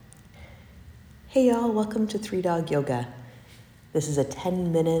Hey y'all, welcome to Three Dog Yoga. This is a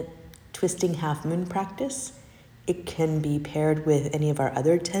 10-minute twisting half moon practice. It can be paired with any of our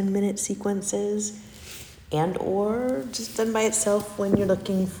other 10-minute sequences and or just done by itself when you're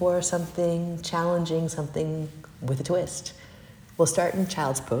looking for something challenging, something with a twist. We'll start in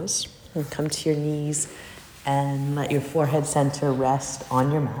child's pose. And come to your knees and let your forehead center rest on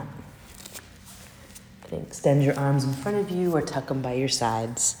your mat. Extend your arms in front of you or tuck them by your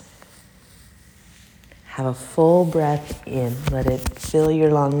sides. Have a full breath in. Let it fill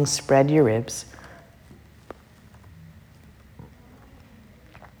your lungs, spread your ribs.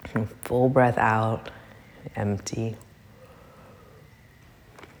 And full breath out, empty.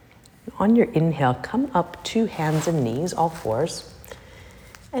 On your inhale, come up to hands and knees, all fours,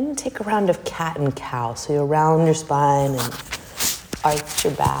 and take a round of cat and cow. So you round your spine and arch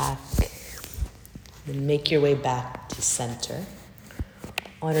your back. Then make your way back to center.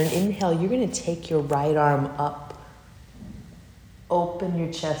 On an inhale, you're going to take your right arm up, open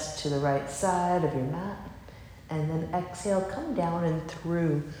your chest to the right side of your mat, and then exhale, come down and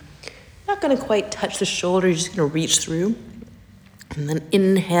through. Not going to quite touch the shoulder, you're just going to reach through. And then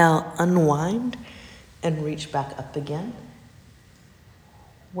inhale, unwind, and reach back up again.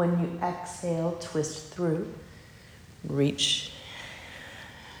 When you exhale, twist through, reach.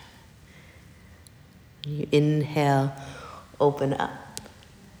 You inhale, open up.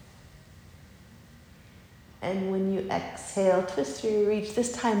 And when you exhale, twist through, reach.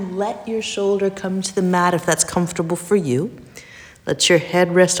 This time, let your shoulder come to the mat if that's comfortable for you. Let your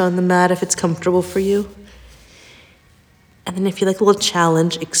head rest on the mat if it's comfortable for you. And then if you like a little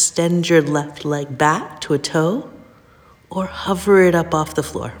challenge, extend your left leg back to a toe or hover it up off the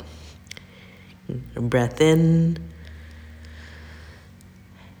floor. Breath in.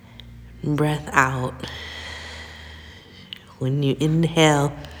 Breath out. When you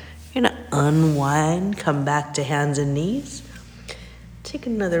inhale, you're going to unwind, come back to hands and knees. Take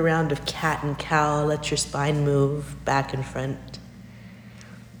another round of cat and cow. Let your spine move back and front.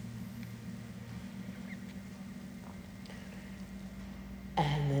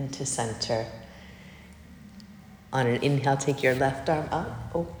 And then to center. On an inhale, take your left arm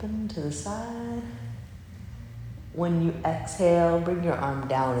up, open to the side. When you exhale, bring your arm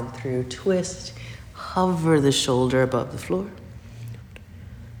down and through. Twist, hover the shoulder above the floor.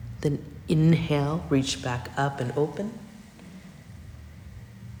 Then inhale, reach back up and open.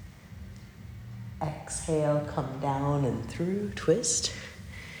 Exhale, come down and through, twist.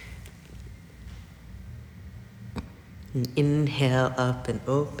 And inhale, up and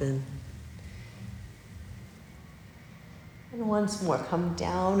open. And once more, come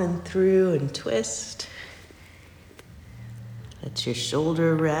down and through and twist. Let your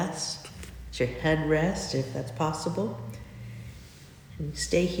shoulder rest, let your head rest if that's possible. And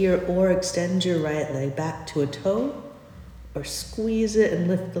stay here or extend your right leg back to a toe or squeeze it and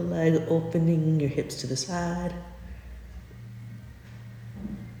lift the leg, opening your hips to the side.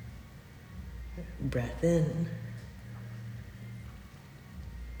 Breath in.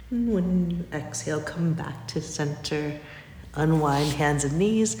 And when you exhale, come back to center. Unwind hands and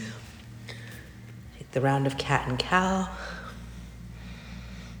knees. Take the round of cat and cow.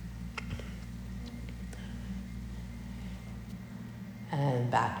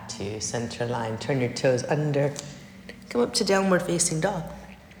 And back to center line. Turn your toes under. Come up to downward facing dog.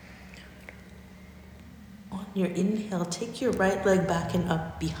 On your inhale, take your right leg back and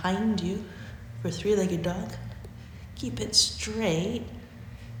up behind you for three-legged dog. Keep it straight.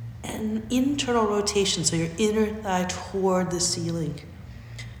 And internal rotation, so your inner thigh toward the ceiling.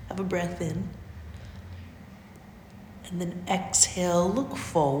 Have a breath in. And then exhale, look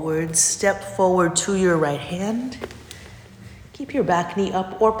forward, step forward to your right hand. Keep your back knee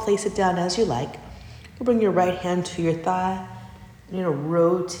up or place it down as you like. You'll bring your right hand to your thigh. You're going to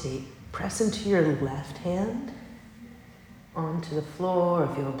rotate. Press into your left hand onto the floor.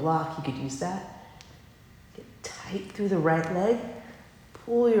 If you have a block, you could use that. Get tight through the right leg.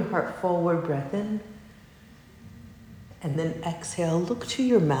 Pull your heart forward, breath in. And then exhale, look to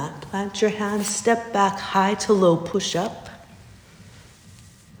your mat. Plant your hands, step back, high to low, push up.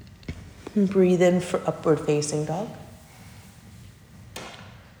 And breathe in for upward facing dog.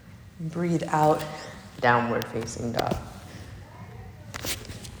 Breathe out, downward facing dog.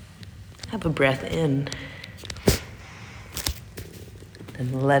 Have a breath in.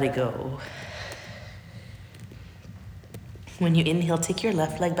 And let it go. When you inhale, take your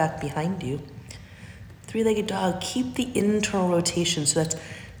left leg back behind you. Three-legged dog, keep the internal rotation, so that's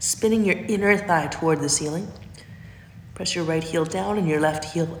spinning your inner thigh toward the ceiling. Press your right heel down and your left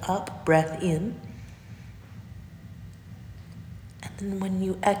heel up, breath in. And then when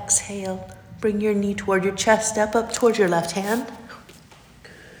you exhale, Bring your knee toward your chest, step up towards your left hand.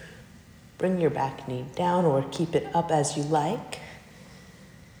 Bring your back knee down or keep it up as you like.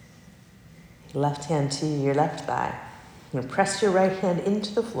 Left hand to your left thigh. You're gonna press your right hand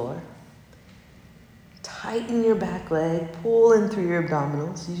into the floor. Tighten your back leg, pull in through your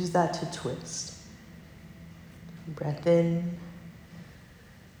abdominals. Use that to twist. Breath in.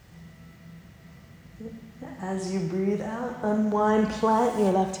 As you breathe out, unwind, plant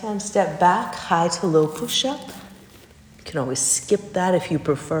your left hand, step back, high to low push-up. You can always skip that if you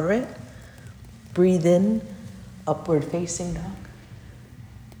prefer it. Breathe in, upward facing dog.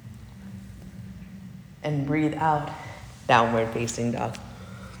 And breathe out, downward facing dog.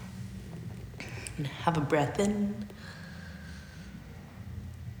 And have a breath in.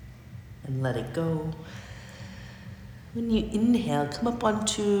 And let it go. When you inhale, come up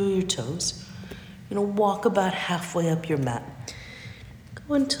onto your toes. You're gonna walk about halfway up your mat.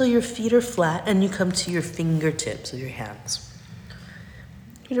 Go until your feet are flat and you come to your fingertips with your hands.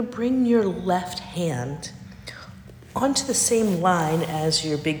 You're gonna bring your left hand onto the same line as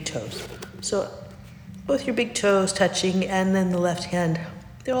your big toes. So both your big toes touching and then the left hand,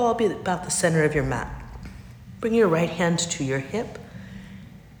 they'll all be about the center of your mat. Bring your right hand to your hip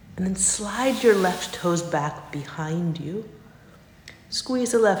and then slide your left toes back behind you.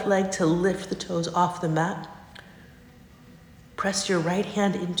 Squeeze the left leg to lift the toes off the mat. Press your right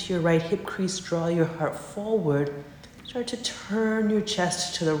hand into your right hip crease, draw your heart forward. Start to turn your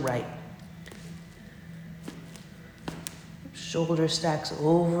chest to the right. Shoulder stacks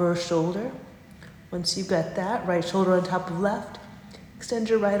over shoulder. Once you've got that, right shoulder on top of left, extend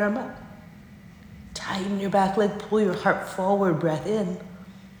your right arm up. Tighten your back leg, pull your heart forward, breath in.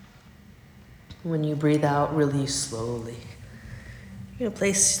 When you breathe out, release slowly. You're gonna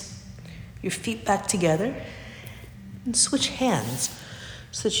place your feet back together and switch hands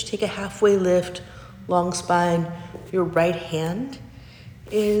so that you take a halfway lift, long spine. Your right hand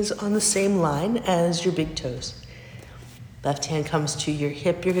is on the same line as your big toes. Left hand comes to your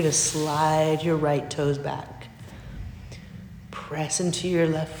hip. You're gonna slide your right toes back. Press into your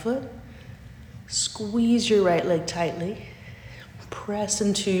left foot. Squeeze your right leg tightly. Press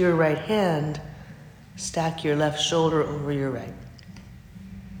into your right hand. Stack your left shoulder over your right.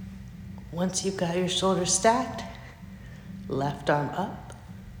 Once you've got your shoulders stacked, left arm up,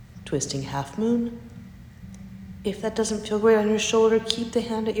 twisting half moon. If that doesn't feel great on your shoulder, keep the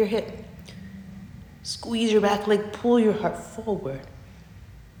hand at your hip. Squeeze your back leg, pull your heart forward.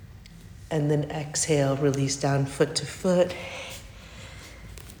 And then exhale, release down foot to foot.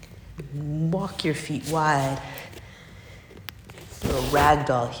 Walk your feet wide. Little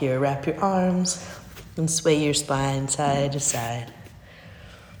ragdoll here, wrap your arms and sway your spine side to side.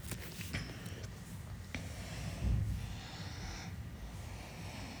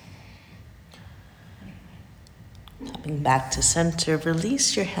 Coming back to center,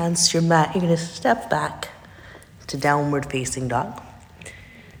 release your hands to your mat. You're gonna step back to downward facing dog.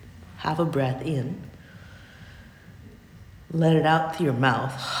 Have a breath in. Let it out through your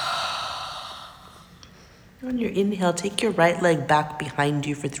mouth. On your inhale, take your right leg back behind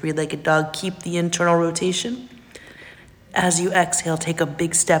you for three-legged dog. Keep the internal rotation. As you exhale, take a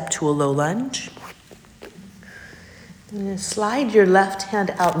big step to a low lunge. And slide your left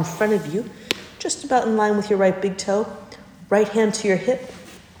hand out in front of you, just about in line with your right big toe. Right hand to your hip.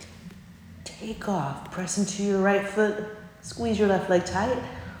 Take off. Press into your right foot. Squeeze your left leg tight.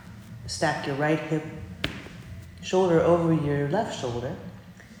 Stack your right hip, shoulder over your left shoulder.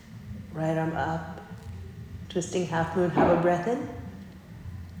 Right arm up. Twisting half moon. Have a breath in.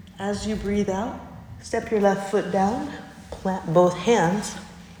 As you breathe out, step your left foot down. Plant both hands.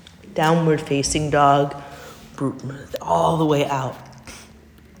 Downward facing dog. All the way out.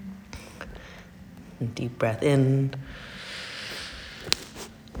 Deep breath in.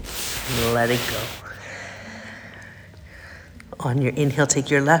 Let it go. On your inhale, take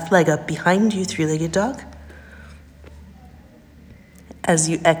your left leg up behind you, three-legged dog. As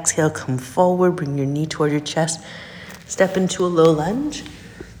you exhale, come forward, bring your knee toward your chest. Step into a low lunge.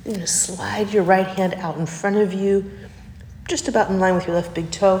 You're gonna slide your right hand out in front of you, just about in line with your left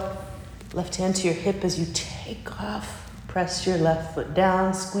big toe. Left hand to your hip as you take off. Press your left foot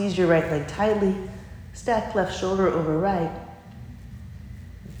down, squeeze your right leg tightly. Stack left shoulder over right.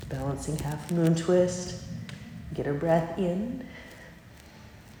 Balancing half moon twist. Get a breath in.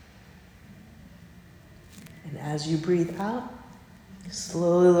 And as you breathe out,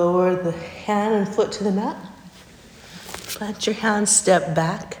 slowly lower the hand and foot to the mat. Plant your hands, step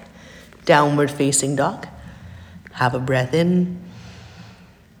back, downward facing dog. Have a breath in.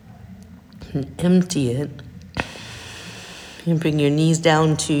 And empty it. And bring your knees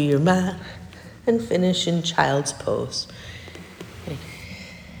down to your mat. and finish in child's pose.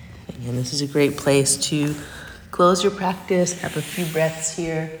 Again, this is a great place to close your practice, have a few breaths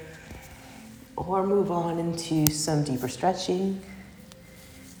here, or move on into some deeper stretching.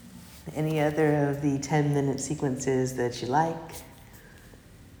 Any other of the 10-minute sequences that you like.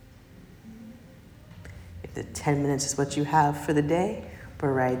 If the 10 minutes is what you have for the day,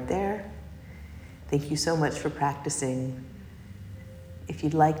 we're right there. Thank you so much for practicing. If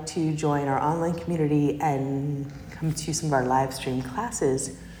you'd like to join our online community and come to some of our live stream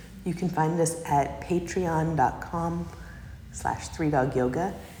classes, you can find us at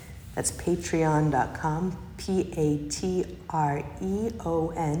patreon.com/3dogyoga. That's patreon.com,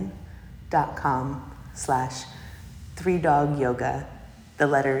 patreon.com/3dogyoga, the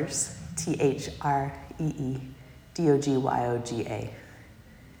letters THREEDOGYOGA.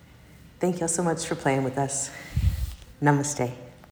 Thank you all so much for playing with us. Namaste.